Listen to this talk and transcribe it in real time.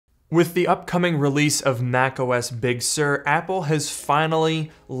With the upcoming release of macOS Big Sur, Apple has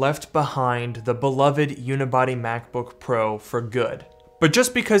finally left behind the beloved Unibody MacBook Pro for good. But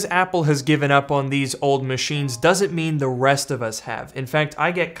just because Apple has given up on these old machines doesn't mean the rest of us have. In fact,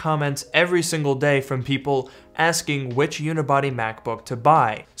 I get comments every single day from people asking which Unibody MacBook to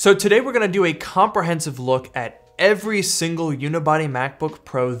buy. So today we're going to do a comprehensive look at every single Unibody MacBook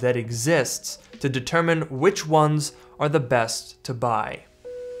Pro that exists to determine which ones are the best to buy.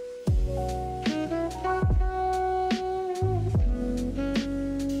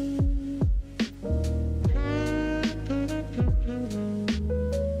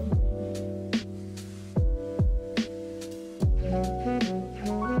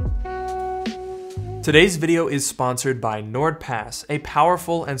 Today's video is sponsored by NordPass, a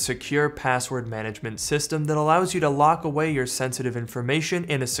powerful and secure password management system that allows you to lock away your sensitive information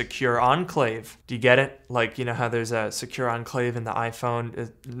in a secure enclave. Do you get it? Like, you know how there's a secure enclave in the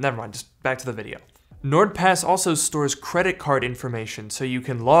iPhone? Never mind, just back to the video. NordPass also stores credit card information so you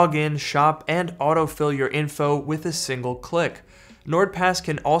can log in, shop, and autofill your info with a single click. NordPass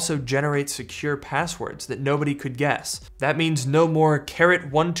can also generate secure passwords that nobody could guess. That means no more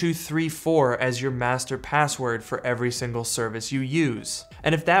 #1234 as your master password for every single service you use.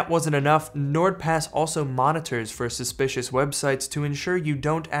 And if that wasn't enough, NordPass also monitors for suspicious websites to ensure you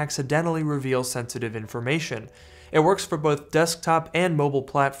don't accidentally reveal sensitive information. It works for both desktop and mobile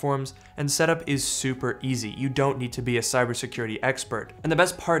platforms, and setup is super easy. You don't need to be a cybersecurity expert. And the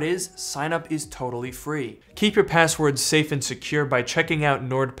best part is, sign up is totally free. Keep your passwords safe and secure by checking out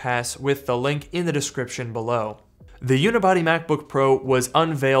NordPass with the link in the description below. The Unibody MacBook Pro was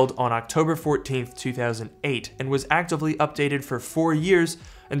unveiled on October 14th, 2008, and was actively updated for 4 years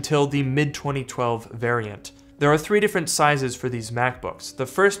until the mid-2012 variant. There are 3 different sizes for these MacBooks. The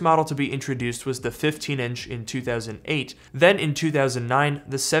first model to be introduced was the 15-inch in 2008. Then in 2009,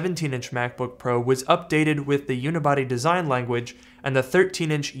 the 17-inch MacBook Pro was updated with the Unibody design language, and the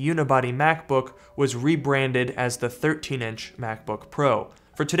 13-inch Unibody MacBook was rebranded as the 13-inch MacBook Pro.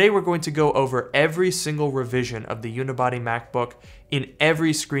 For today, we're going to go over every single revision of the Unibody MacBook in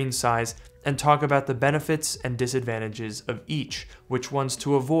every screen size and talk about the benefits and disadvantages of each, which ones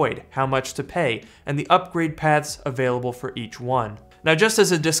to avoid, how much to pay, and the upgrade paths available for each one. Now, just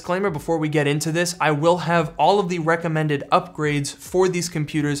as a disclaimer before we get into this, I will have all of the recommended upgrades for these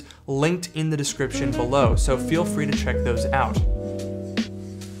computers linked in the description below, so feel free to check those out.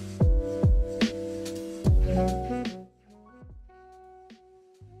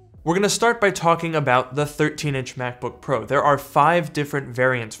 We're going to start by talking about the 13-inch MacBook Pro. There are 5 different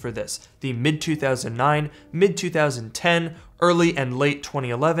variants for this: the mid-2009, mid-2010, early and late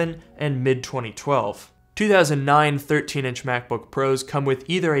 2011, and mid-2012. 2009 13-inch MacBook Pros come with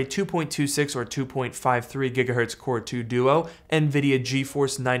either a 2.26 or 2.53 GHz Core 2 Duo, NVIDIA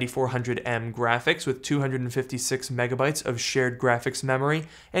GeForce 9400M graphics with 256 MB of shared graphics memory,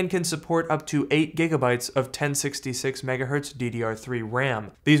 and can support up to 8 GB of 1066 MHz DDR3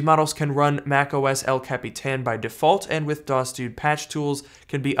 RAM. These models can run macOS El Capitan by default, and with DOS-Dude patch tools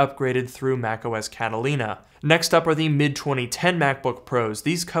can be upgraded through macOS Catalina. Next up are the mid-2010 MacBook Pros.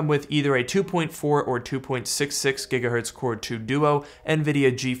 These come with either a 2.4 or 2.66 GHz Core 2 Duo,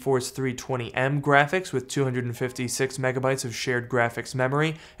 NVIDIA GeForce 320M graphics with 256 MB of shared graphics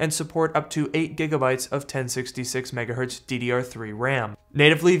memory, and support up to 8 GB of 1066 MHz DDR3 RAM.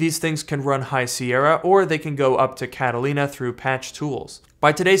 Natively, these things can run High Sierra, or they can go up to Catalina through patch tools.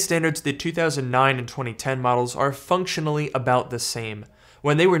 By today's standards, the 2009 and 2010 models are functionally about the same.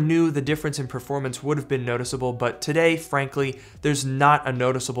 When they were new, the difference in performance would have been noticeable, but today, frankly, there's not a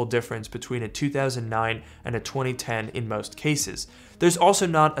noticeable difference between a 2009 and a 2010 in most cases. There's also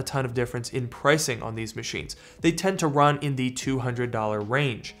not a ton of difference in pricing on these machines. They tend to run in the $200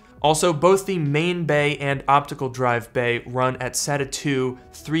 range. Also, both the main bay and optical drive bay run at SATA 2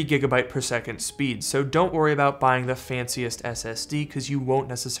 3 GB per second speeds, so don't worry about buying the fanciest SSD because you won't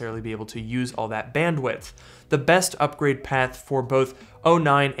necessarily be able to use all that bandwidth. The best upgrade path for both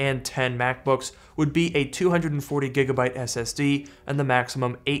 09 and 10 MacBooks would be a 240 GB SSD and the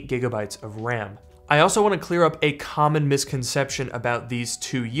maximum 8 GB of RAM. I also want to clear up a common misconception about these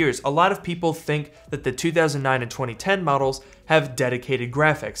 2 years. A lot of people think that the 2009 and 2010 models have dedicated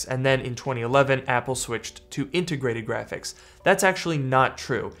graphics, and then in 2011, Apple switched to integrated graphics. That's actually not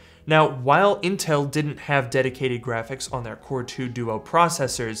true. Now, while Intel didn't have dedicated graphics on their Core 2 Duo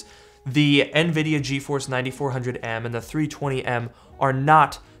processors, the NVIDIA GeForce 9400M and the 320M are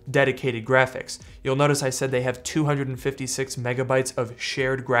not dedicated graphics. You'll notice I said they have 256 megabytes of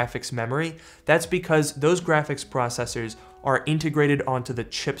shared graphics memory. That's because those graphics processors are integrated onto the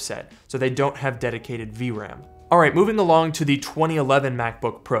chipset, so they don't have dedicated VRAM. Alright, moving along to the 2011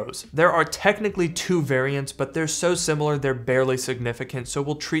 MacBook Pros. There are technically two variants, but they're so similar they're barely significant, so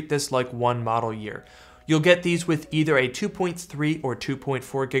we'll treat this like one model year. You'll get these with either a 2.3 or 2.4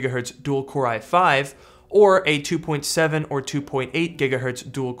 GHz dual-core i5, or a 2.7 or 2.8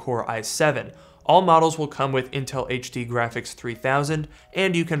 GHz dual-core i7. All models will come with Intel HD Graphics 3000,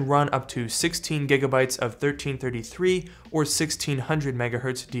 and you can run up to 16 GB of 1333 or 1600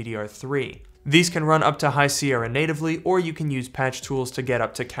 MHz DDR3. These can run up to High Sierra natively, or you can use patch tools to get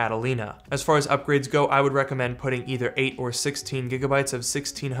up to Catalina. As far as upgrades go, I would recommend putting either 8 or 16 GB of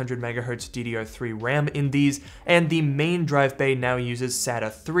 1600 MHz DDR3 RAM in these, and the main drive bay now uses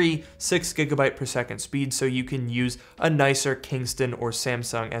SATA 3 6 GB per second speed, so you can use a nicer Kingston or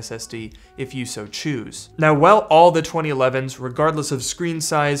Samsung SSD if you so choose. Now, while all the 2011s, regardless of screen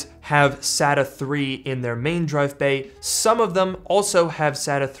size, have SATA 3 in their main drive bay, some of them also have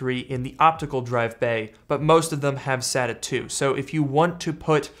SATA 3 in the optical drive bay, but most of them have SATA 2. So if you want to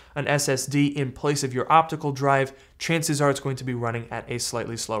put an SSD in place of your optical drive, chances are it's going to be running at a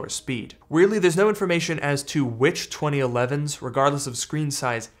slightly slower speed. Really, there's no information as to which 2011s, regardless of screen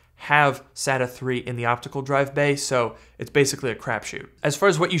size, have SATA 3 in the optical drive bay, so it's basically a crapshoot. As far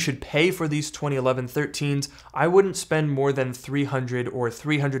as what you should pay for these 2011 13s, I wouldn't spend more than $300 or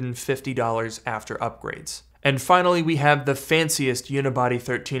 $350 after upgrades. And finally, we have the fanciest unibody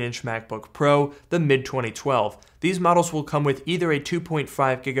 13-inch MacBook Pro, the mid-2012. These models will come with either a 2.5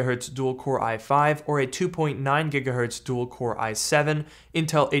 GHz dual-core i5 or a 2.9 GHz dual-core i7,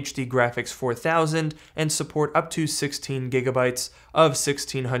 Intel HD Graphics 4000, and support up to 16 GB of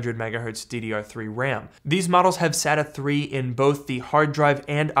 1600 MHz DDR3 RAM. These models have SATA 3 in both the hard drive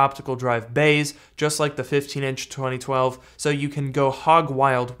and optical drive bays, just like the 15-inch 2012, so you can go hog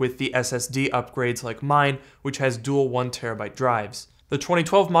wild with the SSD upgrades like mine, which has dual 1TB drives. The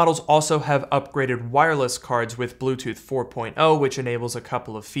 2012 models also have upgraded wireless cards with Bluetooth 4.0, which enables a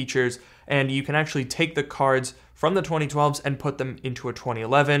couple of features, and you can actually take the cards from the 2012s and put them into a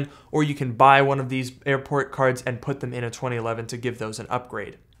 2011, or you can buy one of these airport cards and put them in a 2011 to give those an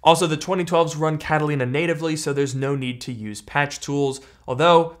upgrade. Also, the 2012s run Catalina natively, so there's no need to use patch tools,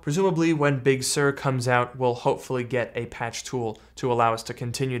 although presumably when Big Sur comes out, we'll hopefully get a patch tool to allow us to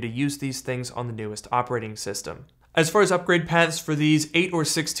continue to use these things on the newest operating system. As far as upgrade paths for these, 8 or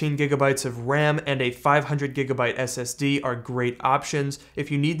 16 GB of RAM and a 500 GB SSD are great options.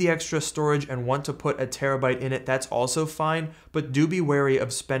 If you need the extra storage and want to put a terabyte in it, that's also fine, but do be wary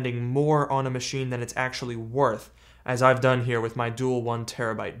of spending more on a machine than it's actually worth, as I've done here with my dual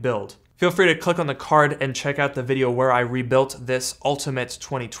 1TB build. Feel free to click on the card and check out the video where I rebuilt this Ultimate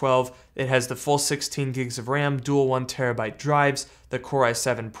 2012. It has the full 16 gigs of RAM, dual 1TB drives, the Core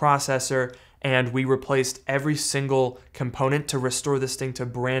i7 processor, and we replaced every single component to restore this thing to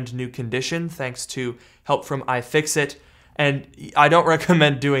brand new condition thanks to help from iFixit. And I don't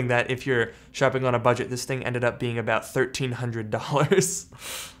recommend doing that if you're shopping on a budget. This thing ended up being about $1,300.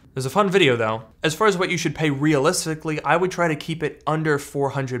 It was a fun video though. As far as what you should pay realistically, I would try to keep it under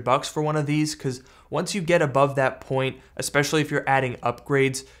 $400 for one of these, because once you get above that point, especially if you're adding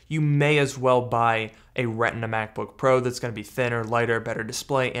upgrades, you may as well buy a Retina MacBook Pro that's going to be thinner, lighter, better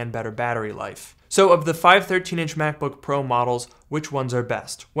display, and better battery life. So of the 5 13-inch MacBook Pro models, which ones are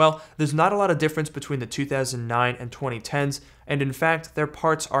best? Well, there's not a lot of difference between the 2009 and 2010s, and in fact, their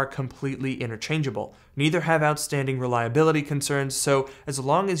parts are completely interchangeable. Neither have outstanding reliability concerns, so as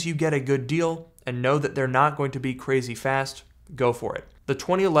long as you get a good deal and know that they're not going to be crazy fast, go for it. The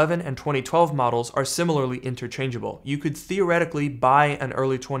 2011 and 2012 models are similarly interchangeable. You could theoretically buy an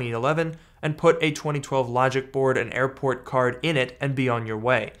early 2011 and put a 2012 logic board and airport card in it and be on your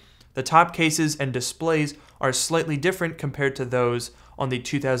way. The top cases and displays are slightly different compared to those on the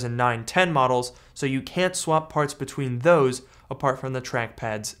 2009-10 models, so you can't swap parts between those apart from the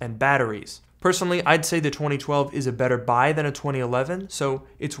trackpads and batteries. Personally, I'd say the 2012 is a better buy than a 2011, so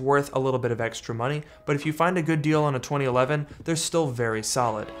it's worth a little bit of extra money, but if you find a good deal on a 2011, they're still very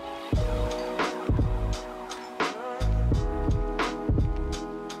solid.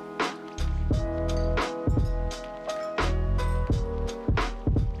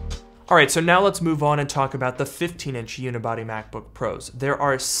 Alright, so now let's move on and talk about the 15-inch Unibody MacBook Pros. There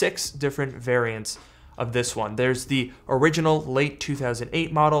are 6 different variants of this one. There's the original late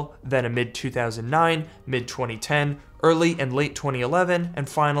 2008 model, then a mid-2009, mid-2010, early and late 2011, and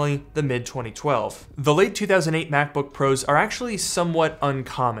finally the mid-2012. The late 2008 MacBook Pros are actually somewhat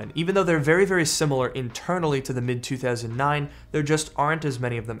uncommon. Even though they're very, very similar internally to the mid-2009, there just aren't as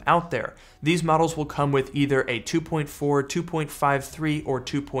many of them out there. These models will come with either a 2.4, 2.53, or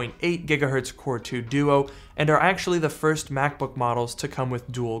 2.8 GHz Core 2 Duo, and are actually the first MacBook models to come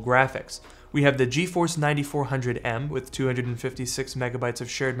with dual graphics. we have the GeForce 9400M with 256 megabytes of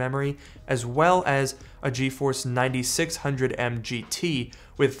shared memory, as well as a GeForce 9600M GT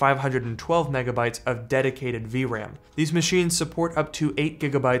with 512 megabytes of dedicated VRAM. These machines support up to 8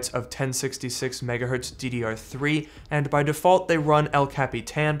 gigabytes of 1066 MHz DDR3, and by default they run El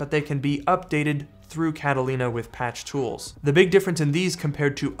Capitan, but they can be updated through Catalina with patch tools. The big difference in these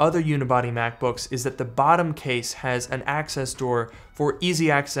compared to other unibody MacBooks is that the bottom case has an access door for easy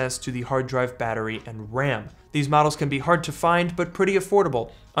access to the hard drive battery and RAM. These models can be hard to find, but pretty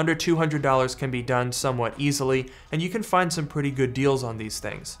affordable. Under $200 can be done somewhat easily, and you can find some pretty good deals on these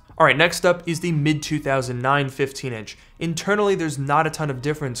things. Alright, next up is the mid-2009 15-inch. Internally, there's not a ton of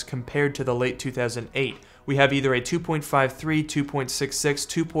difference compared to the late 2008. We have either a 2.53,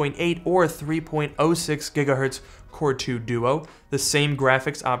 2.66, 2.8, or 3.06 GHz Core 2 Duo, the same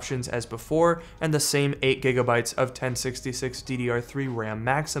graphics options as before, and the same 8 GB of 1066 DDR3 RAM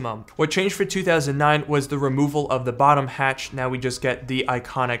maximum. What changed for 2009 was the removal of the bottom hatch. Now we just get the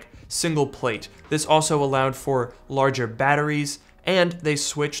iconic single plate. This also allowed for larger batteries, and they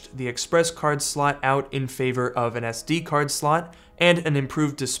switched the express card slot out in favor of an SD card slot, and an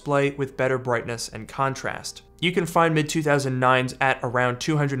improved display with better brightness and contrast. You can find mid-2009s at around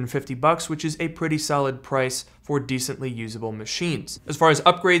 $250, which is a pretty solid price for decently usable machines. As far as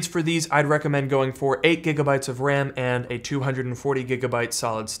upgrades for these, I'd recommend going for 8 GB of RAM and a 240 GB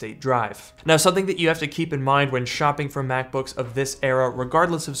solid-state drive. Now, something that you have to keep in mind when shopping for MacBooks of this era,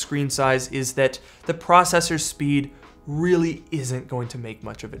 regardless of screen size, is that the processor speed really isn't going to make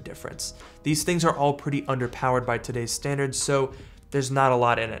much of a difference. These things are all pretty underpowered by today's standards, so there's not a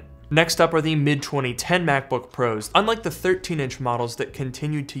lot in it. Next up are the mid-2010 MacBook Pros. Unlike the 13-inch models that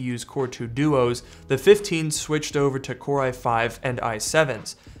continued to use Core 2 Duos, the 15s switched over to Core i5 and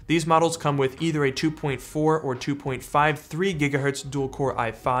i7s. These models come with either a 2.4 or 2.53 GHz dual-core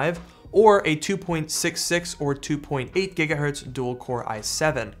i5, or a 2.66 or 2.8 GHz dual-core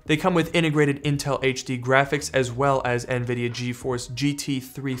i7. They come with integrated Intel HD graphics as well as NVIDIA GeForce GT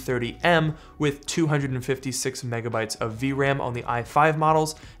 330M with 256 megabytes of VRAM on the i5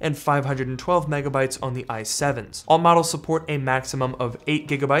 models and 512 megabytes on the i7s. All models support a maximum of 8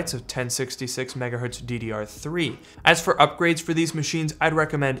 gigabytes of 1066 MHz DDR3. As for upgrades for these machines, I'd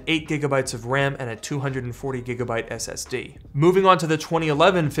recommend 8 gigabytes of RAM and a 240 gigabyte SSD. Moving on to the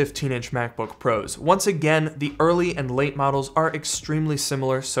 2011 15-inch MacBook Pros. Once again, the early and late models are extremely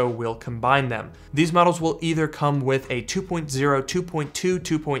similar, so we'll combine them. These models will either come with a 2.0, 2.2,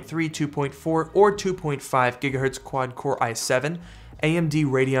 2.3, 2.4, or 2.5 GHz quad-core i7, AMD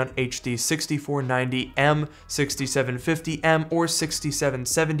Radeon HD 6490M, 6750M, or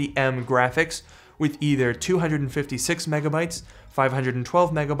 6770M graphics, with either 256 megabytes,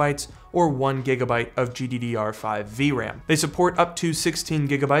 512 megabytes, or 1 gigabyte of GDDR5 VRAM. They support up to 16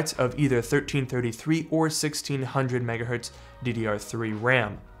 gigabytes of either 1333 or 1600 MHz DDR3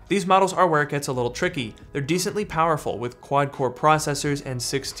 RAM. These models are where it gets a little tricky. They're decently powerful with quad-core processors and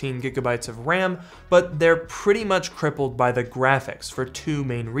 16 gigabytes of RAM, but they're pretty much crippled by the graphics for two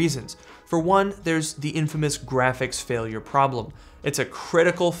main reasons. For one, there's the infamous graphics failure problem. It's a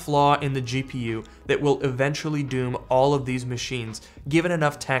critical flaw in the GPU that will eventually doom all of these machines given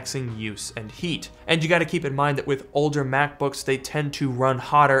enough taxing use and heat. And you gotta keep in mind that with older MacBooks, they tend to run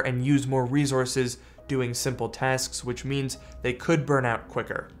hotter and use more resources doing simple tasks, which means they could burn out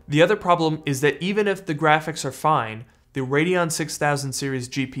quicker. The other problem is that even if the graphics are fine, the Radeon 6000 series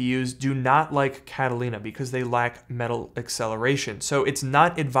GPUs do not like Catalina because they lack metal acceleration, so it's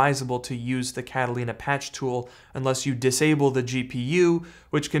not advisable to use the Catalina patch tool unless you disable the GPU,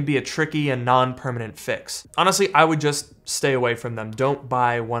 which can be a tricky and non-permanent fix. Honestly, I would just stay away from them. Don't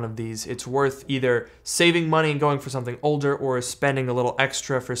buy one of these. It's worth either saving money and going for something older or spending a little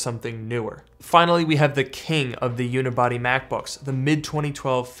extra for something newer. Finally, we have the king of the unibody MacBooks, the mid-2012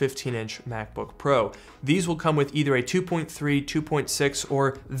 15-inch MacBook Pro. These will come with either a 2.3, 2.6,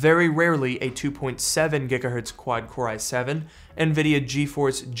 or very rarely a 2.7 GHz quad-core i7, NVIDIA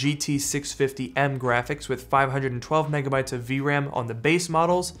GeForce GT 650M graphics with 512 megabytes of VRAM on the base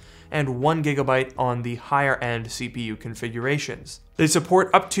models, and 1 gigabyte on the higher-end CPU configurations. They support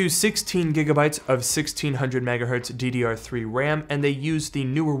up to 16 gigabytes of 1600 MHz DDR3 RAM, and they use the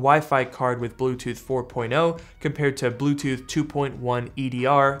newer Wi-Fi card with Bluetooth 4.0 compared to Bluetooth 2.1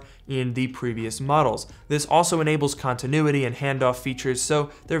 EDR in the previous models. This also enables continuity and handoff features, so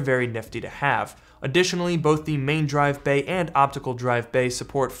they're very nifty to have. Additionally, both the main drive bay and optical drive bay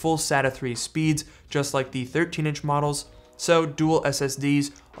support full SATA 3 speeds, just like the 13-inch models, so dual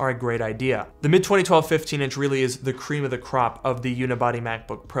SSDs are a great idea. The mid-2012 15-inch really is the cream of the crop of the unibody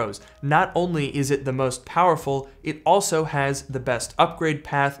MacBook Pros. Not only is it the most powerful, it also has the best upgrade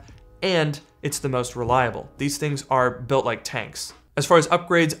path and it's the most reliable. These things are built like tanks. As far as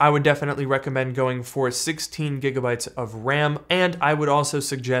upgrades, I would definitely recommend going for 16 gigabytes of RAM, and I would also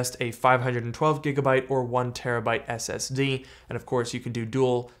suggest a 512 gigabyte or 1 terabyte SSD. And of course, you can do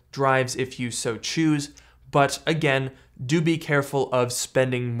dual drives if you so choose. But again, do be careful of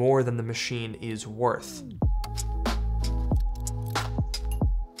spending more than the machine is worth.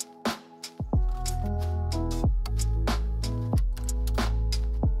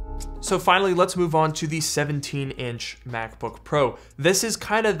 So finally, let's move on to the 17-inch MacBook Pro. This is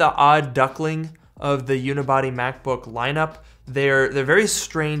kind of the odd duckling of the Unibody MacBook lineup. They're very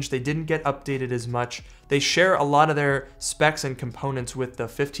strange. They didn't get updated as much. They share a lot of their specs and components with the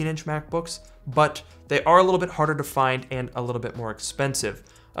 15-inch MacBooks, but they are a little bit harder to find and a little bit more expensive.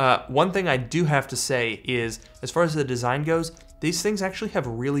 One thing I do have to say is, as far as the design goes, these things actually have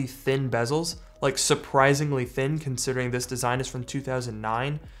really thin bezels, like surprisingly thin considering this design is from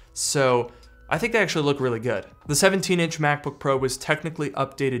 2009. So I think they actually look really good. The 17-inch MacBook Pro was technically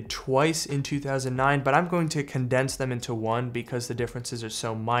updated twice in 2009, but I'm going to condense them into one because the differences are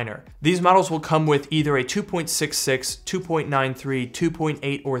so minor. These models will come with either a 2.66, 2.93,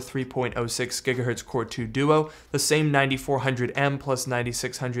 2.8, or 3.06 GHz Core 2 Duo, the same 9400M plus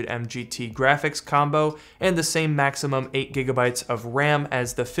 9600M GT graphics combo, and the same maximum 8 gigabytes of RAM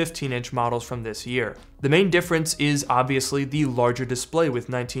as the 15-inch models from this year. The main difference is obviously the larger display with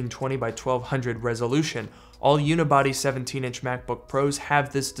 1920 by 1200 resolution. All Unibody 17-inch MacBook Pros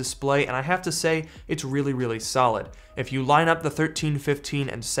have this display, and I have to say, it's really solid. If you line up the 13, 15,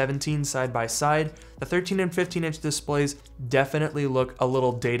 and 17 side by side, the 13 and 15-inch displays definitely look a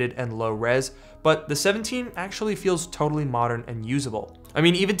little dated and low res, but the 17 actually feels totally modern and usable. I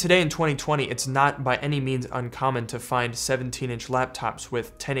mean, even today in 2020, it's not by any means uncommon to find 17-inch laptops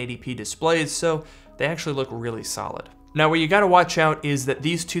with 1080p displays, so they actually look really solid. Now, what you gotta watch out is that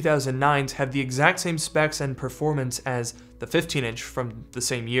these 2009s have the exact same specs and performance as the 15-inch from the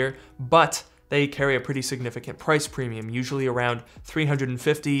same year, but they carry a pretty significant price premium, usually around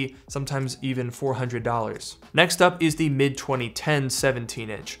 $350, sometimes even $400. Next up is the mid-2010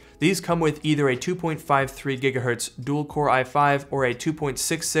 17-inch. These come with either a 2.53 GHz dual-core i5 or a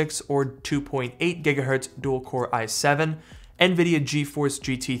 2.66 or 2.8 GHz dual-core i7, NVIDIA GeForce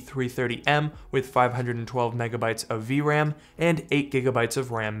GT 330M with 512 megabytes of VRAM and 8 gigabytes of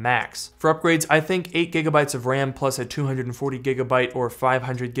RAM max. For upgrades, I think 8 gigabytes of RAM plus a 240 gigabyte or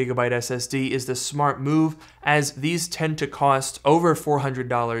 500 gigabyte SSD is the smart move, as these tend to cost over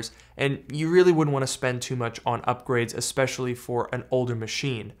 $400, and you really wouldn't want to spend too much on upgrades, especially for an older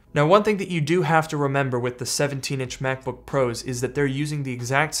machine. Now, one thing that you do have to remember with the 17-inch MacBook Pros is that they're using the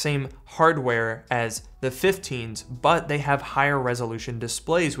exact same hardware as the 15s, but they have higher resolution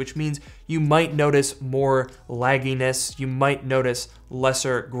displays, which means you might notice more lagginess, you might notice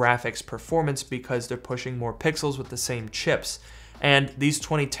lesser graphics performance because they're pushing more pixels with the same chips. And these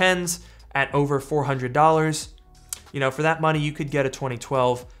 2010s at over $400, you know, for that money you could get a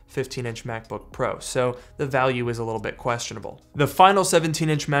 2012 15-inch MacBook Pro, so the value is a little bit questionable. The final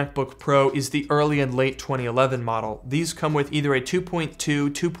 17-inch MacBook Pro is the early and late 2011 model. These come with either a 2.2,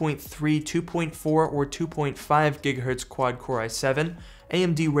 2.3, 2.4, or 2.5 GHz quad-core i7,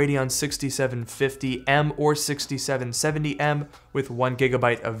 AMD Radeon 6750M or 6770M with 1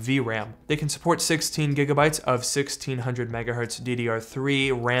 gigabyte of VRAM. They can support 16 gigabytes of 1600 MHz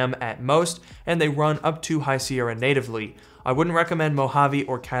DDR3 RAM at most, and they run up to High Sierra natively. I wouldn't recommend Mojave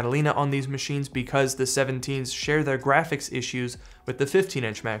or Catalina on these machines because the 17s share their graphics issues with the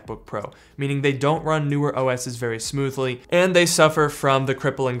 15-inch MacBook Pro, meaning they don't run newer OSs very smoothly, and they suffer from the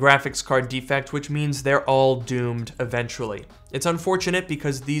crippling graphics card defect, which means they're all doomed eventually. It's unfortunate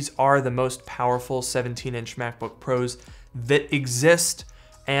because these are the most powerful 17-inch MacBook Pros that exist,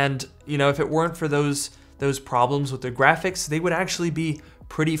 and you know, if it weren't for those problems with the graphics, they would actually be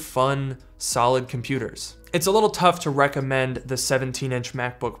pretty fun, solid computers. It's a little tough to recommend the 17-inch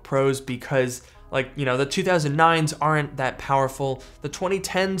MacBook Pros because, like, you know, the 2009s aren't that powerful. The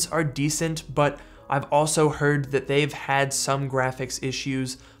 2010s are decent, but I've also heard that they've had some graphics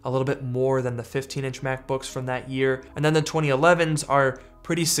issues a little bit more than the 15-inch MacBooks from that year. And then the 2011s are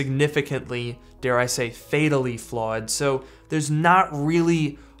pretty significantly, dare I say, fatally flawed. So there's not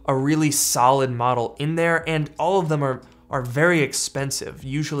really a really solid model in there, and all of them are very expensive,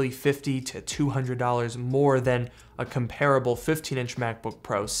 usually $50 to $200 more than a comparable 15-inch MacBook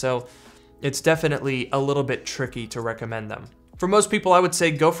Pro, so it's definitely a little bit tricky to recommend them. For most people, I would say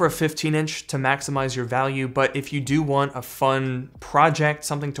go for a 15-inch to maximize your value, but if you do want a fun project,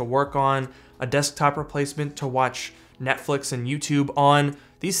 something to work on, a desktop replacement to watch Netflix and YouTube on,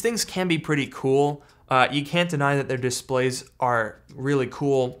 these things can be pretty cool. You can't deny that their displays are really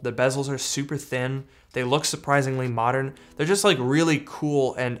cool. The bezels are super thin. They look surprisingly modern. They're just like really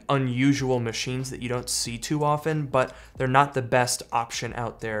cool and unusual machines that you don't see too often, but they're not the best option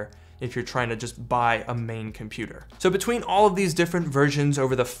out there if you're trying to just buy a main computer. So between all of these different versions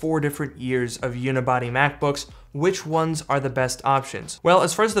over the 4 different years of unibody MacBooks, which ones are the best options? Well,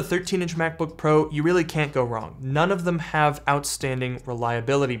 as far as the 13-inch MacBook Pro, you really can't go wrong. None of them have outstanding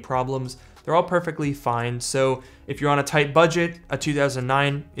reliability problems. They're all perfectly fine. So if you're on a tight budget, a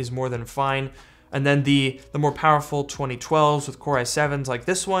 2009 is more than fine. And then the more powerful 2012s with Core i7s like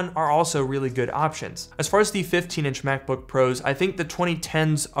this one are also really good options. As far as the 15-inch MacBook Pros, I think the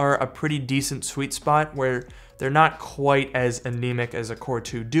 2010s are a pretty decent sweet spot where they're not quite as anemic as a Core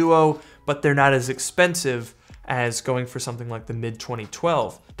 2 Duo, but they're not as expensive as going for something like the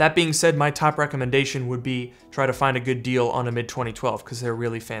mid-2012. That being said, my top recommendation would be try to find a good deal on a mid-2012 because they're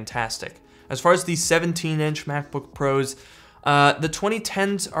really fantastic. As far as the 17-inch MacBook Pros, the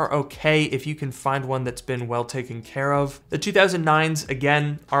 2010s are okay if you can find one that's been well taken care of. The 2009s,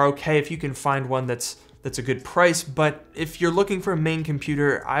 again, are okay if you can find one that's a good price, but if you're looking for a main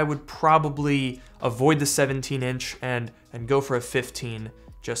computer, I would probably avoid the 17-inch and go for a 15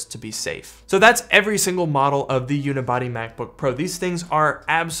 just to be safe. So that's every single model of the unibody MacBook Pro. These things are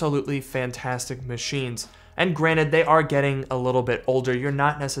absolutely fantastic machines. And granted, they are getting a little bit older. You're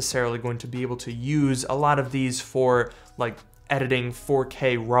not necessarily going to be able to use a lot of these for like editing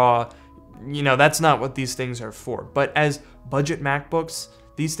 4K RAW. You know, that's not what these things are for. But as budget MacBooks,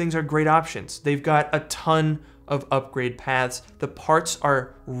 these things are great options. They've got a ton of upgrade paths. The parts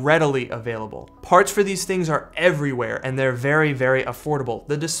are readily available. Parts for these things are everywhere and they're very, very affordable.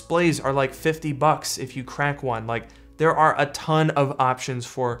 The displays are like 50 bucks if you crack one. Like, there are a ton of options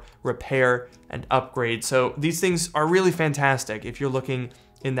for repair and upgrade. So these things are really fantastic if you're looking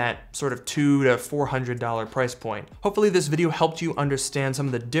in that sort of $200 to $400 price point. Hopefully this video helped you understand some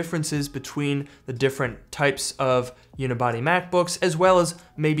of the differences between the different types of unibody MacBooks, as well as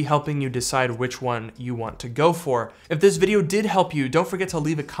maybe helping you decide which one you want to go for. If this video did help you, don't forget to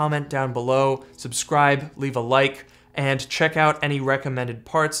leave a comment down below, subscribe, leave a like, and check out any recommended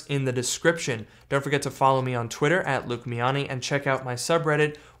parts in the description. Don't forget to follow me on Twitter at LukeMiani and check out my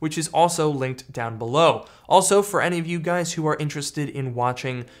subreddit, which is also linked down below. Also, for any of you guys who are interested in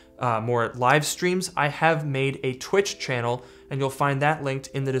watching more live streams, I have made a Twitch channel, and you'll find that linked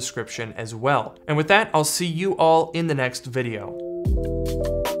in the description as well. And with that, I'll see you all in the next video.